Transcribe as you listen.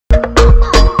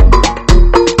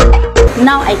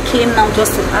Now I came now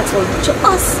just to ask for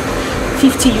just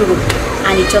 50 euro,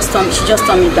 and she just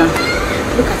turned me down.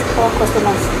 Look at all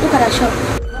customers. Look at that shop.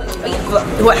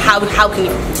 What? How can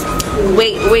you?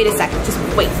 Wait a second. Just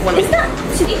wait for 1 minute.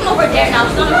 She's even over there now.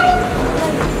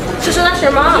 So that's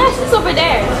your mom? Yeah, she's over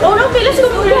there. Oh, okay, let's go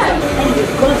over there. Anyway,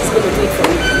 God is going to do it for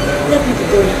me. Let me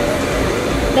go.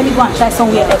 Let me go and try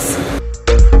somewhere else.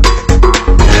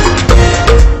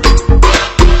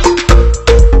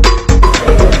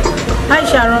 Hi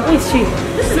Sharon, who is she?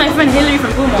 This is my friend Hillary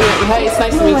from Puma. Hi, it's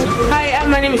nice to meet you. Hi,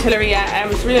 my name is Hillary.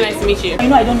 It's really nice to meet you. You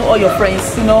know I don't know all your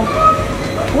friends, you know.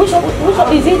 Which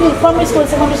is it in primary school,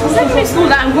 secondary school? Secondary school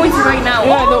that I'm going to right now.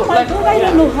 Yeah, Oh my God, I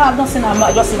don't know her. I've not seen her.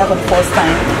 I just seen her for the first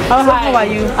time. Oh, so hi. how are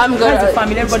you? I'm good. How's the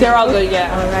family? Everybody They're all good, yeah.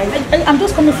 Alright. I'm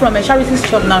just coming from a Charity's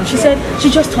shop now. She said she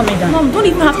just told me that. Mom, don't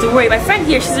even have to worry. My friend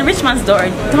here, she's a rich man's daughter.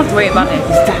 Don't have to worry about it.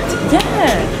 Is that?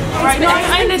 Yeah. Right, no,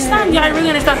 I understand. Yeah, I really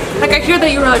understand. Like, I hear that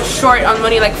you were like short on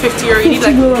money, like 50 or you need 50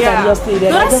 like euros yeah. and just stay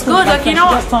there. No, that's good. Like, you know.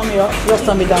 Just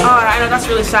turn me down. Oh, I know that's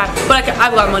really sad. But like,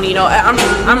 I've got money, you know.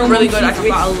 I'm really good. I've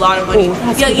got a lot of money.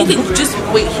 Yeah, you can just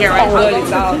wait here. Right?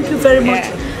 Thank you very much.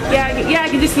 Yeah, I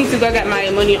just need to go get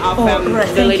my money off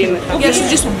the lady in the shop. Okay. Yeah, so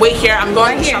just wait here. I'm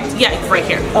going to the shop. Yeah, it's right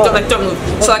here. Don't move.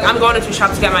 So like, I'm going into the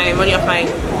shop to get my money off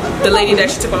the lady there.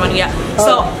 She took my money. Yeah.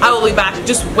 So I will be back.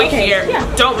 Just wait here.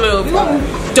 Yeah. Don't move.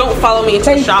 Don't follow me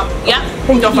into the shop. Yeah.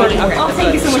 Don't follow me. Okay. Oh,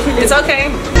 thank you so much. It's okay.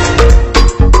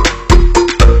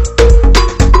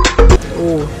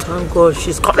 Oh, thank God,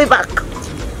 she's coming back.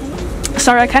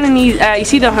 Sorry, I kind of need. You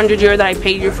see the 100 euro that I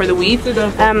paid you for the weave?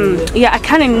 Yeah, I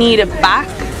kind of need it back.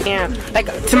 Yeah.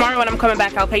 Like tomorrow when I'm coming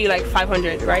back, I'll pay you like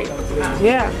 500, right?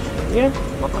 Yeah. Yeah.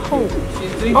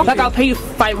 Okay. Like I'll pay you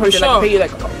 500. Sure. Like I'll pay you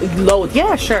like loads.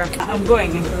 Yeah, sure. I'm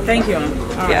going. Thank you.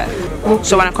 Yeah.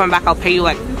 So when I'm coming back, I'll pay you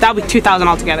like that'll be 2,000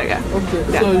 altogether. Yeah. Okay.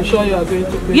 Yeah. So you sure you are going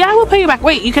to pay? Yeah, I will pay you back.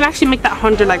 Wait, you can actually make that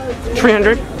 100 like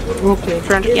 300. Okay.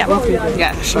 300. Yeah. Okay.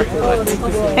 Yeah. Sure.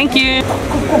 Thank you.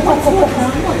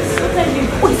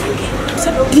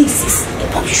 Please,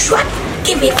 sure.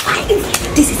 Give me 5.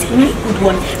 This is a really good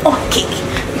one. Okay.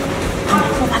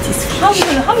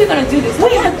 How are we gonna do this?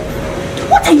 What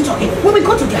are you talking? When we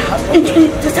go to their house,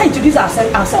 just try to introduce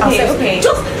ourselves. Okay.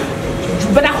 Just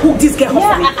you better hook this girl up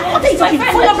for me. What are you talking?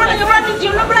 For your brother,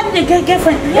 your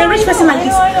girlfriend, a rich person like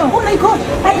this. Oh my God!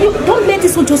 You don't let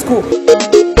this one just go.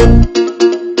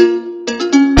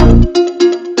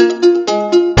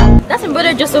 That's my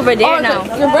brother just over there now.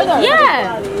 Your brother?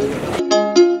 Yeah.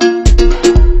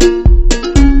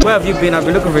 Where have you been? I've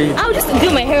been looking for you. I was just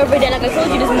doing my hair over there like I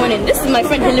told you this morning. This is my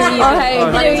friend Hillary. Oh, hey.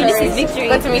 Hillary, this is Victory.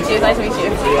 Good to meet you. Nice to meet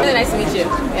you. Really nice to meet you.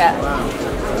 Yeah.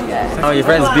 Yeah. Oh, your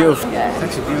friend's beautiful. Yeah. It's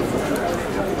actually beautiful.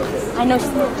 I know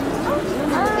she's...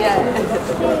 Yeah.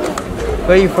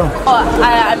 Where are you from? Oh,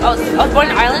 I was born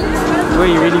in Ireland. Where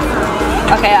are you really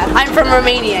from? Okay, I'm from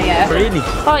Romania, yeah. Really?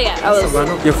 Oh yeah, I was.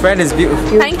 Your friend is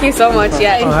beautiful. Thank you so much,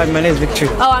 yeah. Oh, hi, my name is Victory.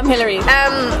 Oh, I'm Hillary.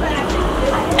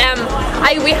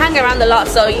 We hang around a lot,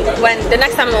 so when the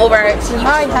next time I'm over,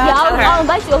 I'll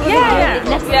invite you over yeah,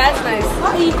 next yeah, that's nice.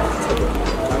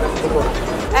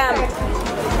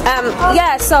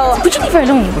 Yeah, so Would you leave her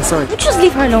alone? I'm sorry. Would you just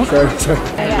leave her alone? Sorry.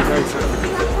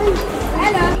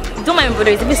 Don't mind my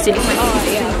brother, it's a bit silly.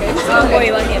 Don't worry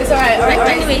about him. it's alright. But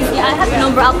anyways, yeah, I have your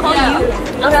number, I'll call you.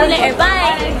 I'll see you later,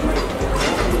 bye.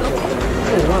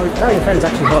 Oh, wow, now your friend's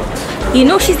actually hot. You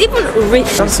know, she's even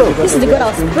rich. I'm so This is the girl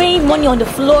that was spraying money on the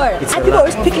floor. And people are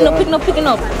just picking up.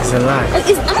 It's a lie. I'm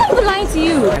not even lying to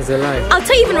you. It's a lie. I'll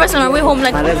tell you even the rest on our way home.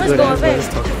 Like, Let's let's go. go Let's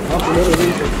over. talk.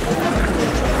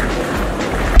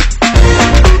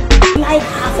 Like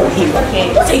half of him.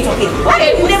 Okay. What are you talking? Why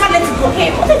did you never let it go?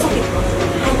 Okay. What are you talking?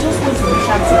 I just went to the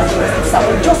chance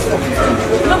just for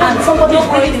 50. And somebody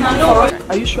paid him for it.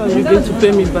 Are you sure you're going to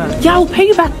pay me back? yeah, I'll pay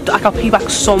you back. Like I'll pay you back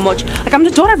so much. Like I'm the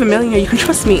daughter of a millionaire. You can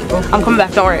trust me. I'm coming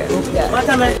back. Don't worry. This is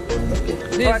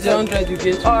the 100 you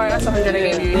gave. Alright, that's 100 I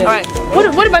gave you. Alright.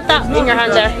 What about that in your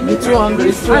hand there? The 200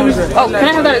 is 200. Oh, can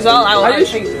I have that as well? Are you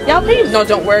sure? Yeah, I'll pay you. No,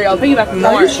 don't worry. I'll pay you back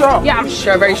more. Are you sure? Yeah, I'm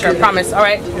sure. Very sure. Promise.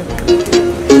 Alright.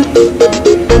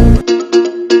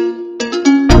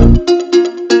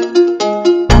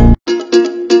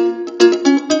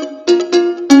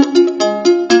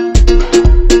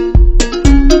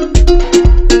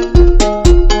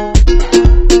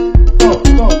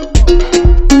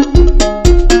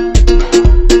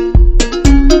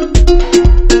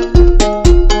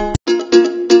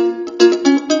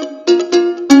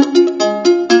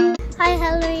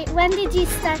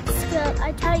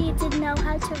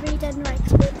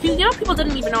 You know, people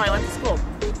didn't even know I went to school.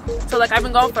 So like I've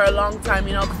been going for a long time,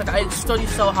 you know, because like I study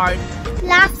so hard.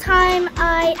 Last time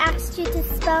I asked you to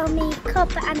spell me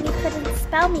cup and you couldn't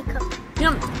spell me cup. You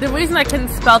know, the reason I couldn't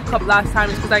spell cup last time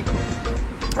is because like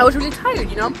I was really tired,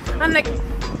 you know? And like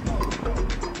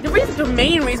the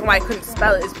main reason why I couldn't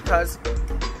spell it is because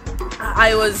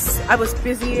I was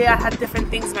busy, I had different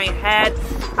things in my head.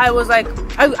 I was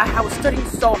studying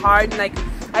so hard and like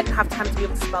I didn't have time to be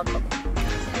able to spell cup.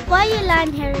 Why you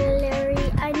lying here, Larry?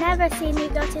 I never seen you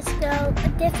go to school.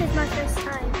 This is my first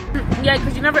time. Yeah,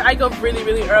 because I go really,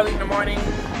 really early in the morning.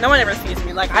 No one ever sees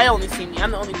me. Like, I only see me.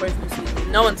 I'm the only person who sees me.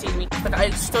 No one sees me. Like, I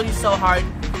study so hard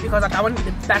because like I want to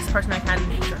be the best person I can in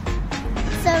nature.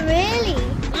 So really?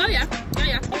 Oh yeah. Oh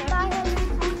yeah.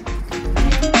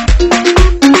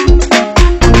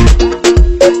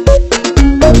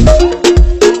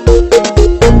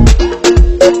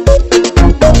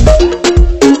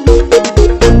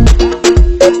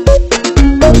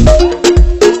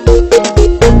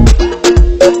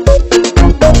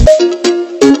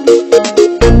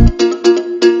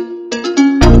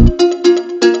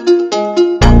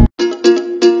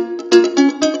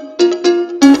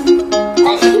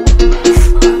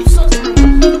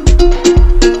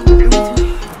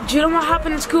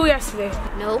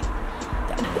 No.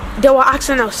 They were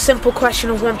asking a simple question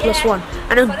of 1 plus 1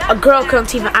 and a girl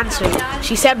couldn't even answer it.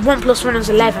 She said 1 plus 1 is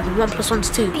 11 and 1 plus 1 is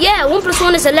 2. Yeah, 1 plus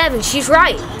 1 is 11. She's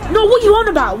right. No, what you on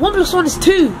about? 1 plus 1 is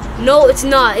 2. No, it's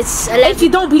not. It's 11. If you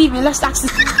don't believe me, let's ask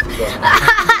this.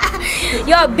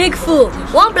 You're a big fool.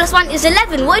 1 plus 1 is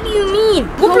 11. What do you mean?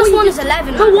 1 plus 1 is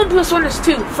 11. No, 1 plus 1 is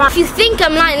 2. Fine. If you think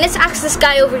I'm lying, let's ask this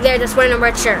guy over there that's wearing a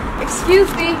red shirt. Excuse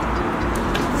me.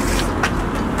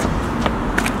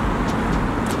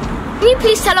 Can you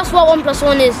please tell us what 1 plus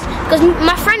 1 is? Because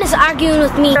my friend is arguing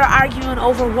with me. We're arguing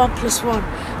over 1 plus 1.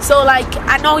 So like,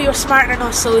 I know you're smarter than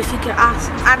us, so if you can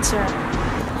answer.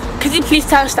 Could you please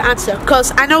tell us the answer?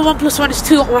 Because I know 1 plus 1 is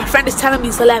 2 and my friend is telling me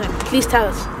it's 11. Please tell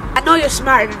us. I know you're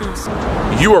smarter than us.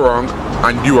 You are wrong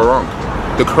and you are wrong.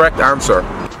 The correct answer,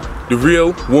 the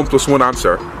real 1 plus 1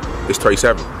 answer is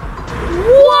 37.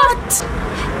 What?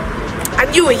 I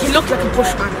knew it, you look like a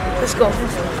bushman. Let's go.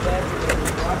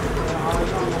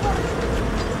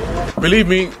 Believe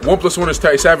me, 1 plus 1 is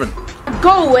 37.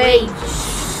 Go away,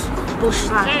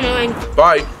 bushman.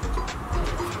 Bye.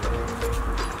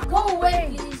 Go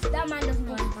away, please. That man doesn't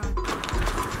know his man.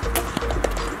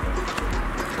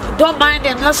 Don't mind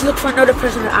him, let's look for another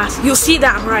person to ask. You'll see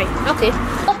that I'm right. Okay.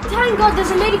 Oh, thank God, there's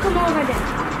a lady coming over there.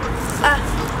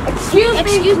 Excuse me.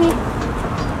 Excuse me.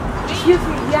 Excuse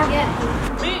me, yeah. Yeah.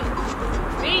 Me.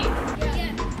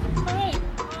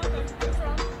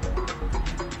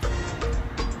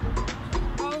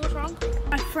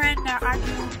 My friend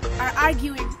are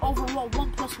arguing over what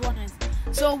 1 plus 1 is.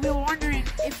 So we were wondering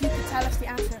if you could tell us the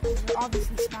answer, because you're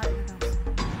obviously smarter than us.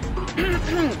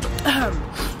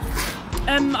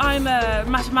 I'm a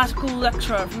mathematical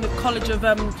lecturer from the College of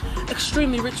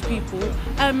Extremely Rich People.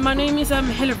 My name is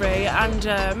Hilary, and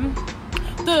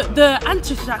the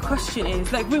answer to that question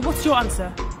is like, wait, what's your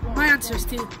answer? My answer is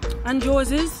 2. And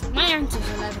yours is? My answer is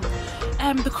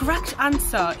 11. The correct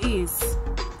answer is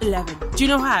 11. Do you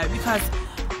know how? Because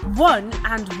 1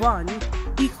 and 1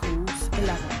 equals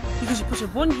 11. Because you put a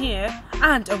 1 here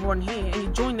and a 1 here and you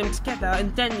join them together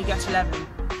and then you get 11.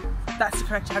 That's the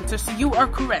correct answer, so you are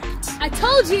correct. I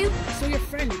told you! So your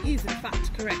friend is in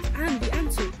fact correct and the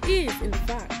answer is in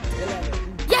fact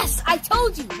 11. Yes, I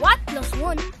told you! 1 plus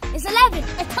 1 is 11.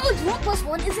 I told you 1 plus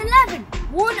 1 is 11.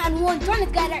 1 and 1 joined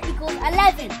together equals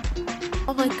 11.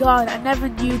 Oh my god, I never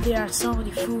knew there are so many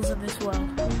fools in this world.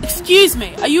 Excuse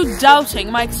me, are you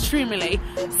doubting my extremely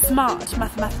smart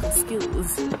mathematical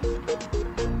skills?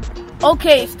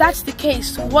 Okay, if that's the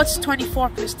case, what's 24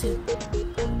 plus 2?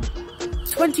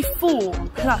 24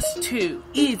 plus 2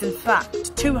 is in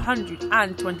fact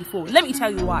 224. Let me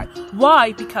tell you why.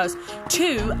 Why? Because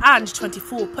 2 and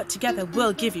 24 put together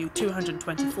will give you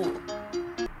 224.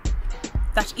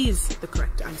 That is the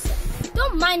correct answer.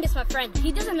 Don't mind this, my friend.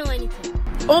 He doesn't know anything.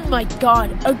 Oh my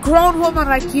god, a grown woman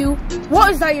like you?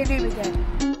 What is that your name again?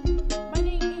 My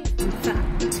name is, in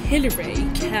fact, Hilary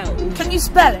Kell. Can you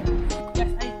spell it? Yes,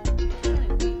 I am.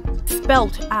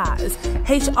 Spelt as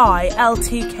Hiltkfz.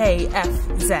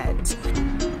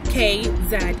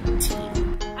 KZT.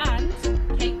 And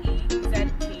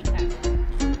KEZTF.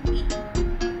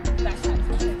 That's how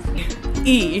it's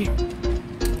E.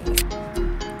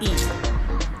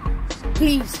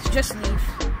 Please, just leave.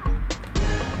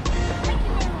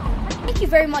 Thank you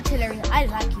very much, Hilary. I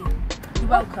like you. You're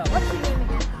welcome. What's your name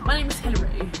again? My name is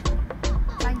Hilary.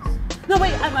 Thanks. No,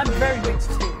 wait, I'm very rich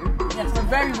too. Yes, I'm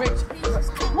very rich.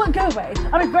 Well, go away.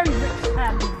 I'm a very rich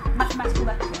mathematical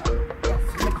lecturer. Yes,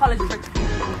 in the College of Rich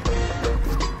People.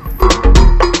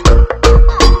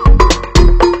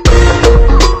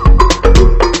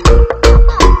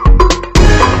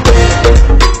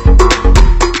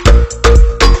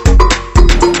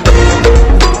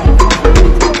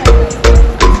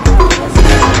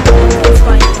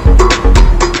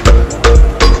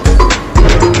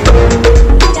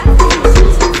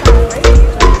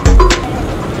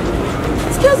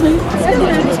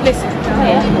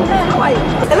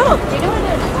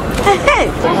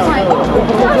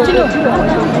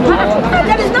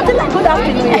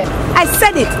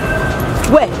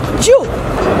 You,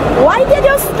 why did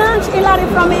you snatch Hilary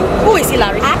from me? Who is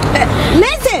Hilary?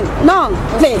 Listen, no,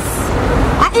 please.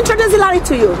 I introduced Hilary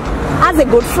to you as a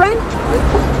good friend.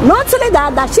 Not only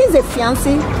that she's a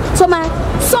fiancée to my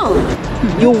son.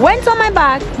 You went on my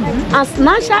back and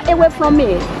snatched her away from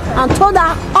me and told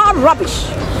her all rubbish.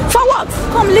 For what?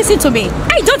 Come listen to me.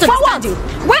 I don't understand you.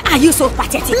 Why are you so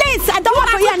pathetic? Please, I don't want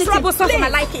to hear anything. Please, my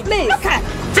liking. Please. Look at.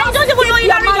 I don't even know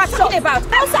Hilary you are talking about.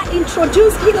 How's I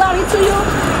introduce Hilary to you?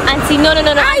 Auntie, no.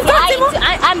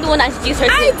 I'm the one that introduced her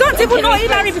to I don't even know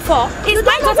Hilary before. It's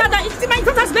my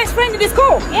daughter's best friend in the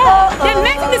school. Yeah. They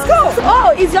met in the school.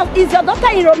 Oh, is your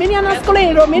daughter in Romania and school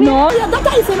in Romania? No. Your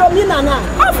daughter is in Romania now.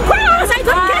 Of course, I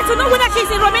don't get to know whether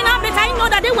she's in Romania, but I know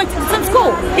that they went to the same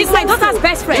school. It's my daughter's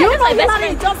best friend. Do you know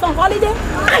Hilary is just on holiday?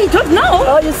 I don't know.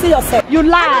 Oh, you see yourself. You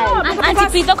lie.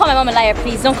 Auntie, please don't call my mom a liar,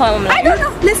 please. Don't call my mom a liar. I don't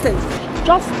know. Listen,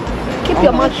 just keep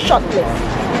your mouth shut, please.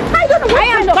 I don't know.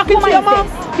 I am talking to your mom.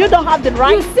 You don't have the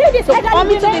right. You see this? So come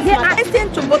to this here and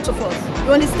listen to both of us.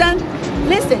 You understand?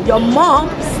 Listen, your mom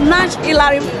snatched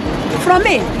Hilary from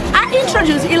me. I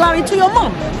introduced Hilary to your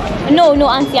mom. No,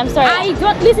 Auntie, I'm sorry. I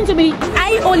don't listen to me.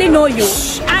 I only know you,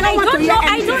 and I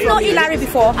don't know Hilary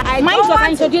before. My daughter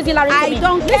introduced Hilary to me. I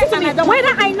don't listen to me.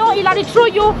 Whether I know Hilary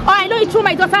through you or I know it through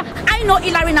my daughter, I know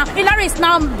Hilary now. Hilary is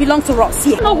now belongs to us.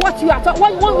 I know what you are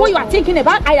what you are thinking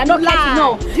about. I am not like to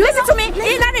know. Listen to me.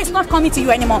 Hilary is not coming to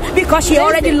you anymore because she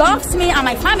already loves me and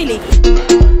my family.